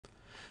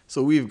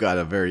So we've got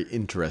a very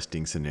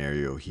interesting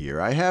scenario here.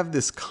 I have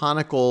this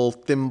conical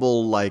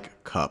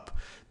thimble-like cup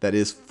that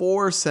is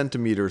 4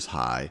 centimeters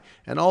high,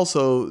 and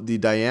also the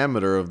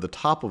diameter of the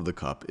top of the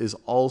cup is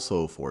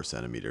also 4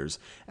 centimeters.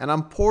 And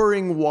I'm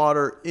pouring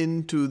water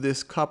into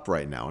this cup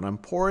right now, and I'm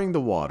pouring the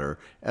water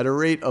at a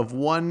rate of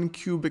 1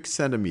 cubic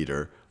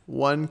centimeter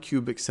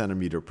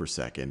per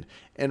second.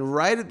 And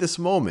right at this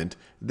moment,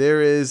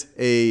 there is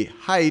a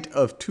height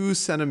of 2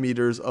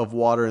 centimeters of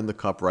water in the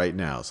cup right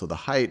now. So the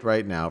height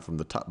right now from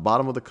the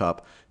bottom of the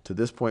cup to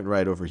this point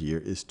right over here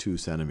is 2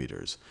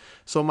 centimeters.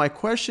 So my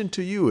question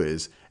to you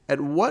is,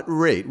 at what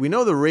rate, we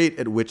know the rate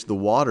at which the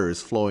water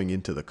is flowing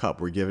into the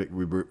cup.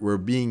 We're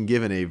being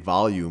given a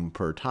volume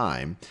per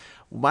time.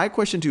 My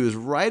question to you is,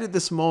 right at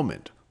this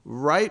moment,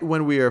 right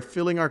when we are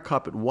filling our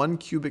cup at 1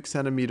 cubic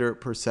centimeter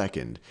per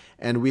second,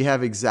 and we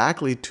have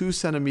exactly 2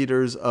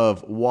 centimeters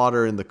of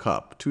water in the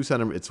cup,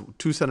 it's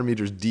 2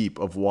 centimeters deep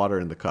of water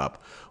in the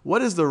cup,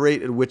 what is the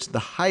rate at which the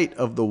height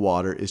of the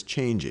water is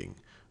changing?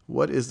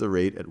 What is the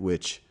rate at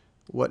which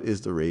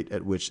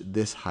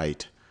this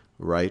height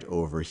right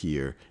over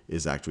here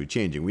is actually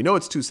changing? We know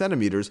it's 2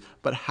 centimeters,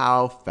 but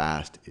how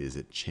fast is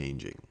it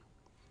changing?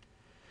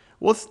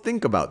 Well, let's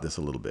think about this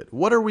a little bit.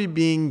 What are we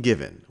being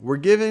given? We're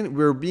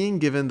being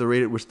given the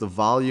rate at which the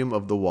volume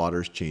of the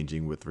water is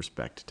changing with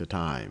respect to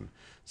time.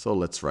 So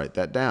let's write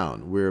that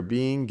down. We're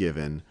being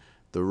given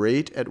the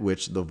rate at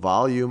which the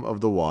volume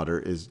of the water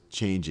is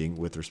changing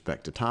with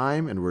respect to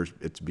time, and we're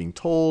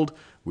told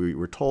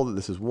that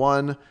this is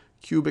 1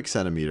 cubic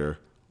centimeter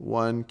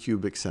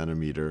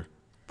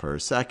per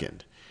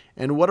second.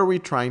 And what are we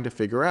trying to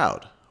figure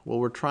out? Well,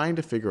 we're trying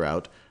to figure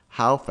out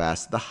how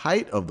fast the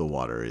height of the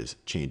water is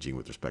changing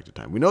with respect to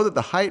time. We know that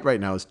the height right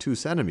now is 2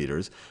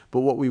 centimeters, but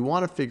what we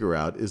want to figure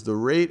out is the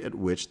rate at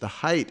which the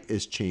height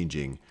is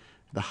changing.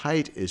 The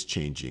height is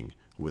changing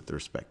with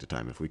respect to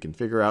time. If we can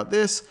figure out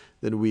this,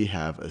 then we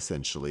have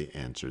essentially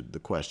answered the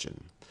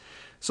question.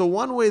 So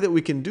one way that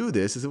we can do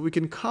this is that we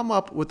can come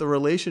up with a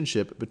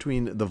relationship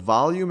between the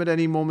volume at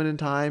any moment in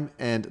time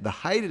and the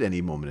height at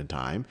any moment in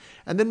time,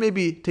 and then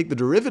maybe take the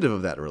derivative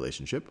of that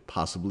relationship,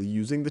 possibly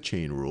using the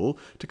chain rule,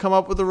 to come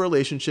up with a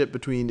relationship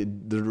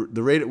between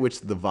the rate at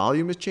which the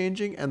volume is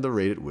changing and the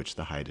rate at which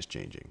the height is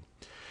changing.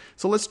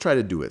 So let's try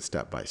to do it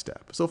step by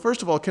step. So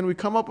first of all, can we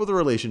come up with a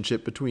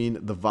relationship between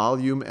the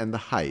volume and the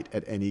height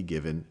at any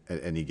given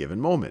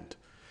moment?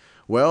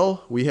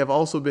 Well, we have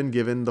also been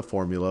given the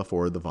formula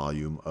for the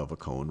volume of a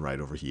cone right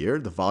over here.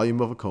 The volume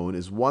of a cone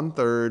is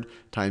 1/3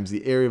 times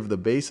the area of the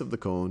base of the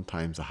cone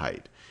times the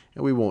height.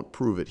 And we won't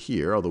prove it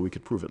here, although we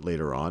could prove it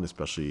later on,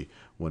 especially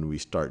when we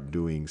start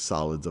doing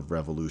solids of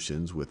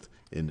revolutions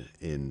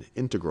in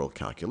integral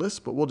calculus.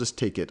 But we'll just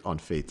take it on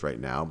faith right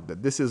now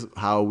that this is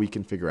how we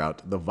can figure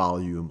out the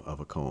volume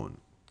of a cone.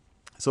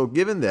 So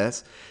given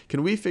this,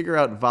 can we figure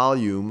out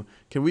volume?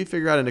 Can we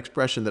figure out an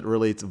expression that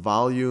relates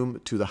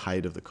volume to the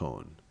height of the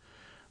cone?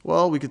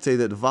 Well, we could say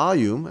that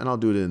volume, and I'll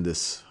do it in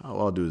this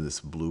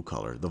blue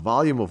color. The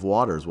volume of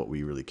water is what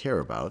we really care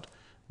about.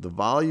 The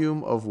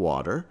volume of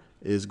water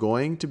is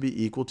going to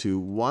be equal to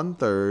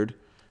 1/3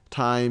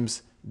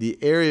 times the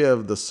area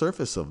of the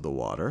surface of the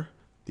water,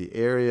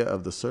 area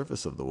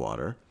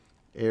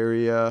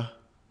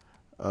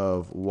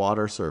of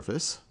water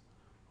surface,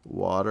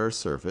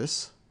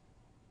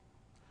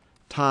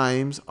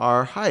 times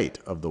our height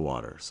of the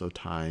water, so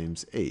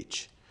times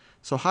h.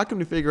 So how can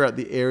we figure out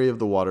the area of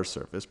the water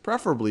surface,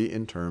 preferably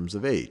in terms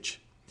of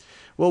h?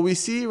 Well, we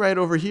see right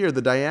over here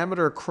the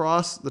diameter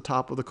across the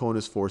top of the cone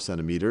is 4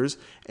 centimeters,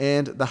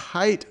 and the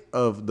height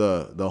of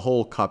the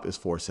whole cup is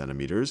 4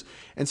 centimeters.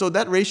 And so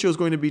that ratio is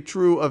going to be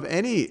true of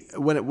at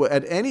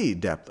any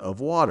depth of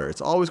water.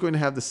 It's always going to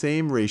have the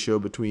same ratio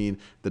between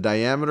the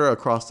diameter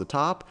across the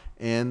top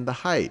and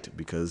the height,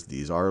 because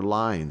these are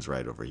lines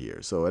right over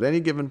here. So at any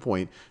given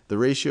point, the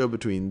ratio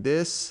between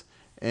this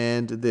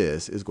and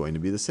this is going to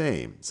be the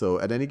same. So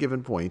at any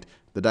given point,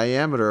 the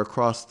diameter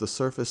across the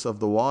surface of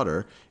the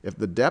water, if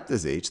the depth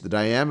is h, the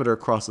diameter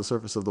across the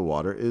surface of the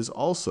water is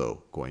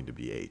also going to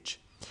be h.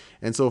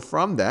 And so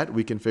from that,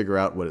 we can figure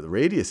out what the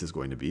radius is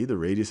going to be. The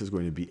radius is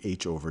going to be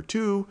h over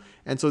 2.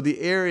 And so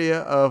the area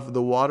of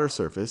the water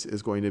surface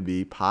is going to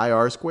be pi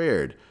r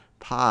squared.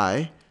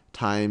 Pi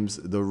times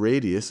the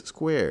radius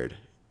squared.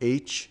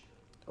 H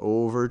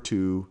over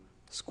 2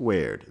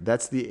 squared.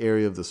 That's the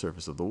area of the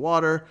surface of the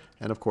water.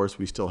 And of course,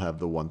 we still have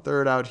the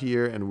 1/3 out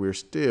here, and we're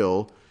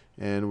still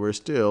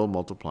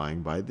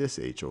multiplying by this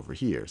h over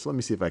here. So let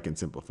me see if I can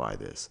simplify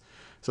this.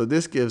 So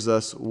this gives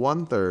us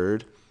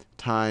 1/3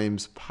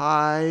 times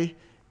pi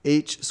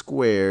h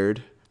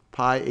squared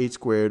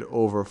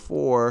over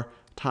 4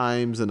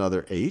 times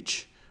another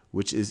h,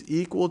 which is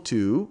equal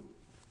to,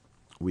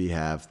 we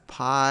have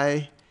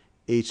pi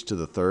h to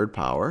the third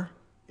power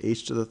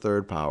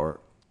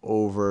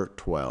over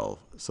 12.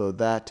 So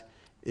that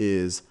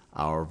is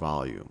our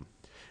volume.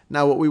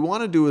 Now what we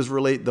want to do is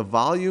relate the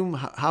volume,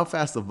 how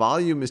fast the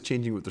volume is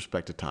changing with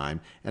respect to time,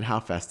 and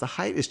how fast the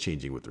height is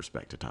changing with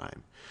respect to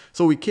time.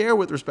 So we care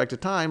with respect to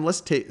time.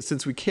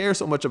 Since we care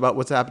so much about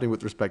what's happening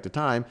with respect to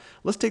time,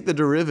 let's take the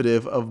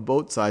derivative of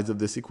both sides of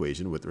this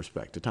equation with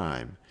respect to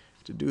time.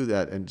 To do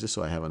that, and just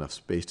so I have enough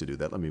space to do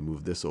that, let me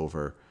move this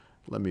over.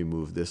 Let me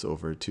move this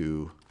over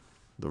to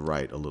the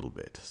right a little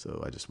bit.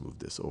 So I just moved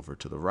this over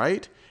to the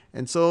right.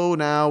 And so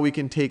now we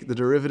can take the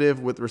derivative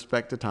with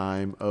respect to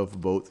time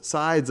of both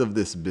sides of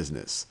this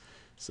business.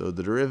 So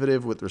the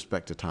derivative with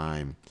respect to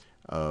time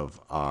of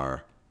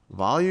our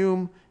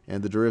volume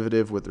and the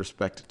derivative with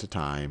respect to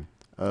time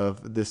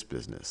of this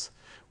business.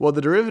 Well,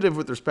 the derivative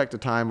with respect to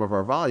time of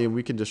our volume,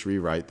 we can just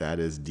rewrite that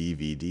as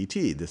dv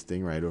dt, this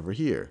thing right over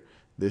here.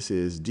 This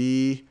is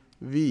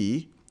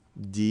dv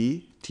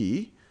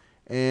dt.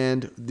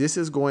 And this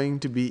is going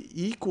to be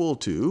equal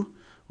to,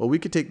 well, we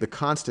could take the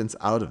constants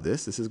out of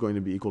this. This is going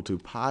to be equal to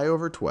pi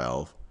over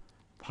 12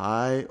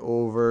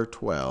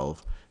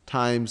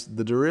 times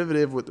the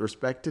derivative with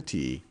respect to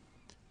t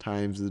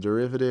times the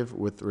derivative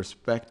with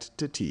respect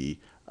to t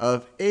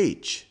of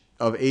h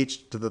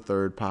to the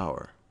third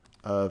power.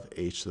 And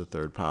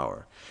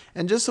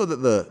just so that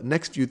the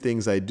next few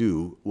things I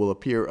do will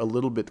appear a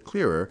little bit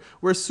clearer,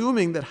 we're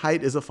assuming that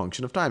height is a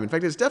function of time. In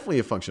fact, it's definitely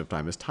a function of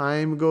time. As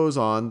time goes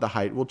on, the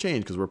height will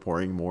change because we're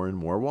pouring more and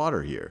more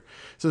water here.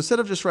 So instead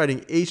of just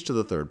writing h to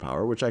the third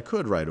power, which I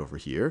could write over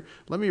here,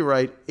 let me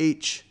write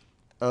h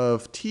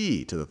of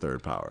t to the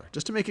third power,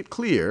 just to make it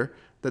clear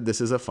that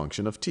this is a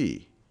function of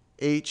t.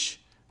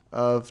 H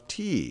of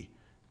t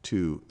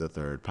to the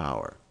third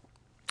power.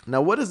 Now,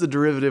 what is the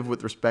derivative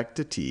with respect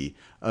to t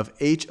of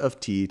h of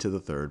t to the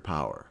third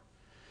power?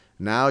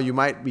 Now, you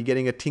might be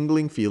getting a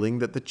tingling feeling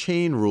that the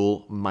chain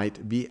rule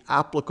might be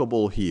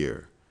applicable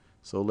here.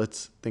 So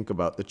let's think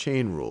about the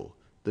chain rule.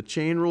 The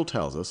chain rule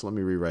tells us, let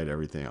me rewrite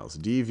everything else,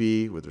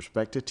 dv with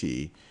respect to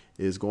t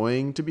is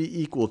going to be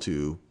equal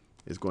to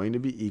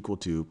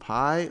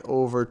pi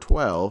over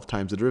 12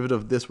 times the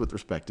derivative of this with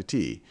respect to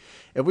t.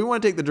 If we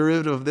want to take the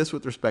derivative of this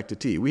with respect to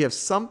t, we have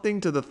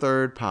something to the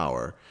third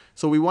power.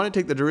 So we want to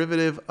take the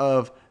derivative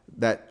of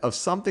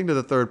something to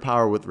the third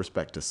power with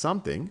respect to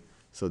something.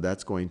 So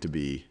that's going to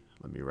be,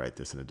 let me write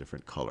this in a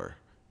different color,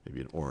 maybe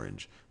an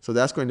orange. So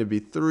that's going to be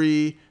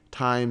 3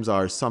 times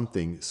our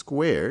something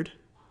squared,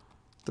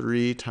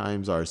 3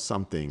 times our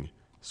something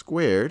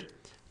squared,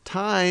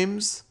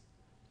 times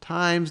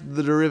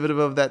the derivative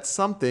of that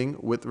something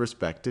with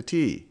respect to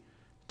t,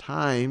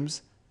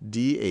 times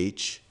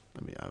dh,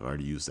 I've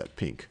already used that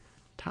pink,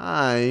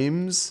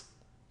 times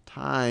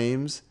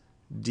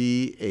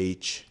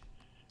dh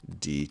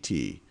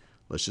dt.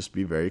 Let's just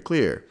be very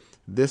clear.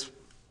 This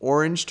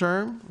orange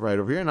term right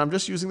over here, and I'm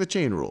just using the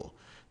chain rule.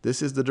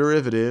 This is the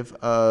derivative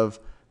of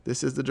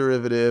h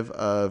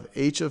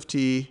of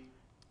t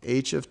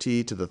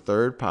to the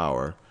third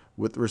power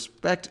with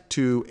respect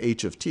to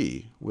h of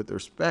t,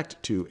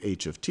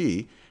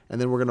 and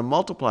then we're going to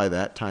multiply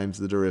that times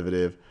the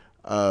derivative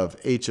of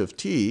h of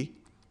t,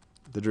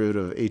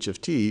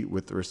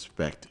 with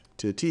respect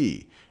to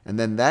t. And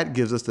then that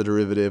gives us the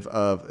derivative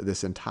of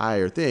this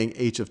entire thing,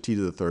 h of t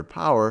to the third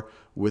power,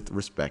 with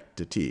respect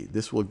to t.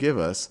 This will give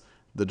us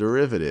the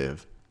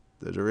derivative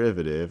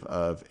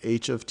of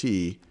h of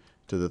t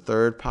to the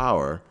third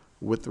power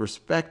with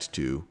respect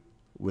to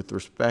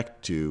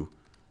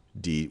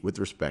t,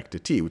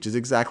 which is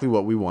exactly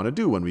what we want to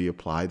do when we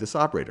apply this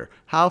operator.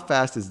 How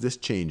fast is this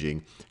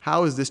changing?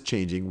 How is this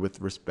changing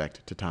with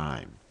respect to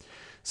time?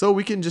 So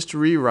we can just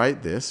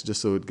rewrite this just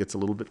so it gets a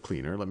little bit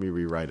cleaner. Let me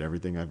rewrite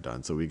everything I've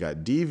done. So we got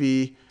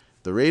dv,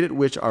 the rate at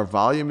which our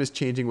volume is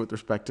changing with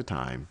respect to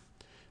time.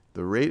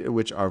 The rate at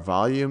which our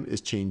volume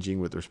is changing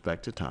with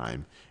respect to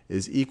time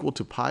is equal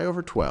to pi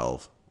over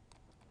 12,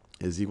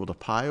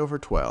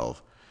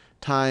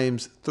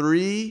 times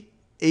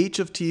 3h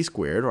of t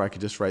squared, or I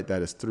could just write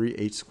that as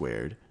 3h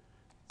squared,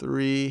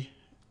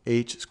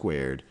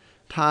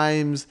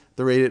 times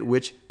the rate at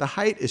which the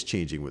height is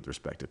changing with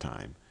respect to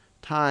time,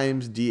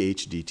 times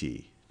dh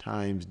dt,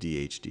 times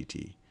dh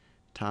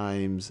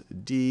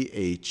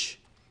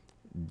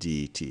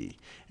dt.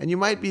 And you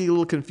might be a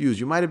little confused.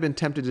 You might have been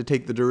tempted to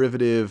take the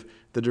derivative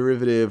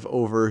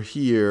over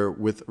here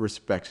with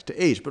respect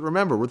to h. But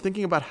remember, we're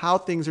thinking about how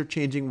things are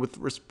changing with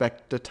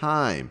respect to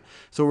time.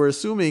 So we're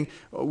assuming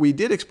we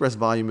did express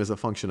volume as a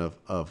function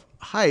of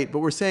height, but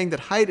we're saying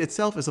that height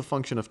itself is a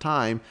function of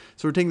time.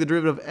 So we're taking the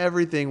derivative of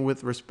everything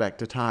with respect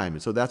to time.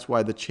 And so that's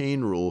why the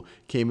chain rule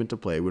came into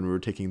play when we were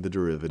taking the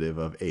derivative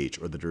of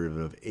h, or the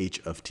derivative of h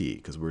of t,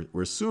 because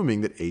we're assuming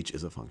that h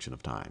is a function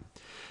of time.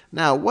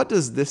 Now, what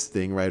does this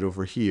thing right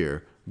over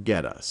here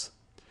get us?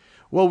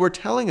 Well, we're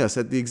telling us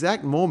at the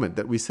exact moment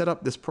that we set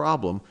up this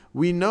problem,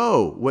 we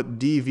know what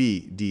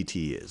dv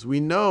dt is. We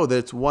know that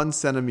it's 1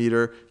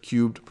 centimeter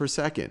cubed per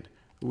second.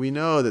 We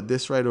know that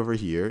this right over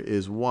here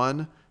is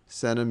 1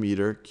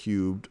 centimeter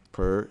cubed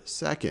per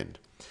second.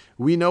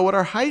 We know what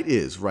our height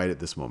is right at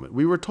this moment.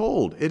 We were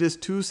told it is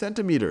 2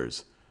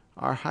 centimeters.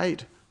 Our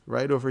height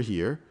right over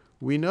here,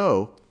 we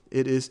know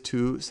it is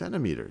 2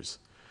 centimeters.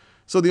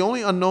 So the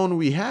only unknown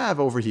we have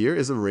over here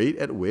is the rate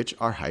at which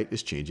our height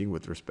is changing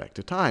with respect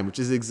to time, which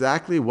is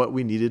exactly what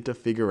we needed to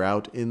figure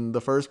out in the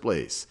first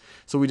place.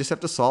 So we just have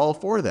to solve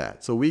for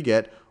that. So we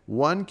get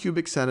 1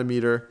 cubic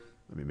centimeter.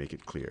 Let me make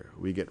it clear.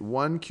 We get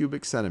 1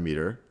 cubic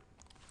centimeter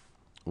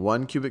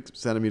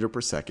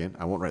per second,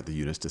 I won't write the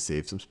units to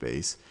save some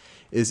space,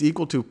 is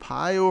equal to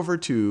pi over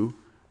 2,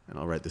 and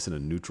I'll write this in a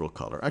neutral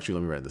color. Actually,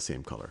 let me write it in the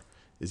same color,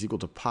 is equal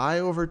to pi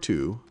over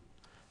 2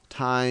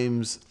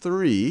 times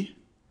 3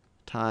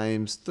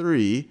 times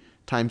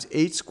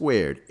 8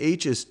 squared.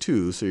 H is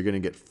 2, so you're going to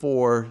get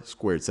 4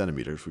 squared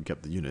centimeters if we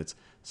kept the units.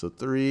 So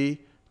 3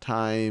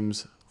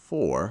 times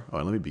 4. Oh,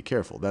 and let me be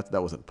careful. That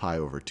wasn't pi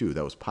over 2.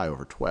 That was pi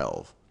over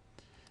 12.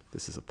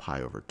 This is a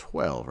pi over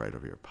 12 right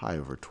over here. Pi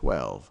over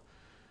 12.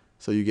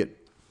 So you get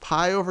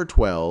pi over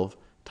 12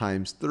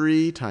 times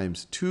 3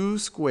 times 2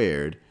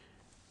 squared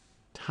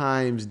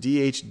times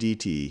dh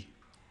dt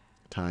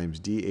times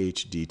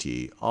dh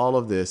dt. All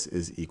of this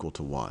is equal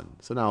to 1.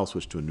 So now I'll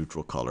switch to a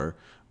neutral color.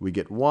 We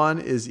get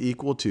 1 is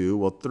equal to,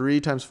 well, 3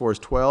 times 4 is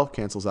 12,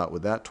 cancels out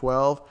with that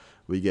 12.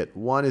 We get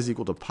 1 is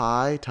equal to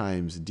pi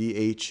times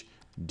dh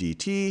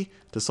dt.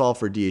 To solve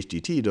for dh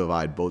dt,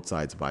 divide both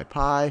sides by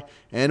pi,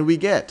 and we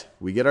get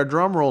our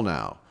drum roll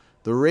now.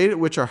 The rate at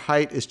which our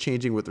height is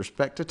changing with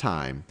respect to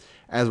time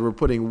as we're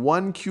putting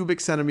 1 cubic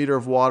centimeter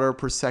of water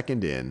per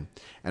second in,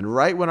 and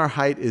right when our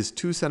height is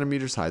 2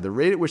 centimeters high, the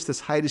rate at which this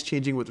height is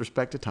changing with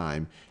respect to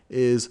time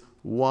is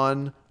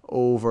 1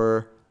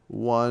 over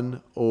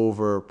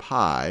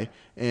pi.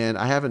 And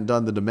I haven't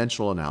done the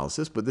dimensional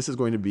analysis, but this is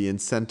going to be in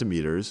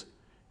centimeters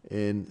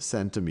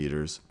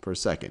per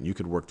second. You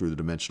could work through the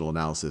dimensional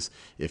analysis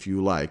if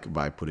you like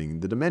by putting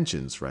the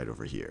dimensions right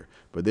over here.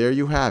 But there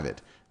you have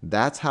it.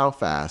 That's how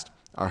fast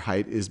our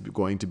height is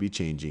going to be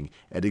changing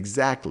at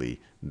exactly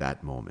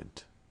that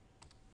moment.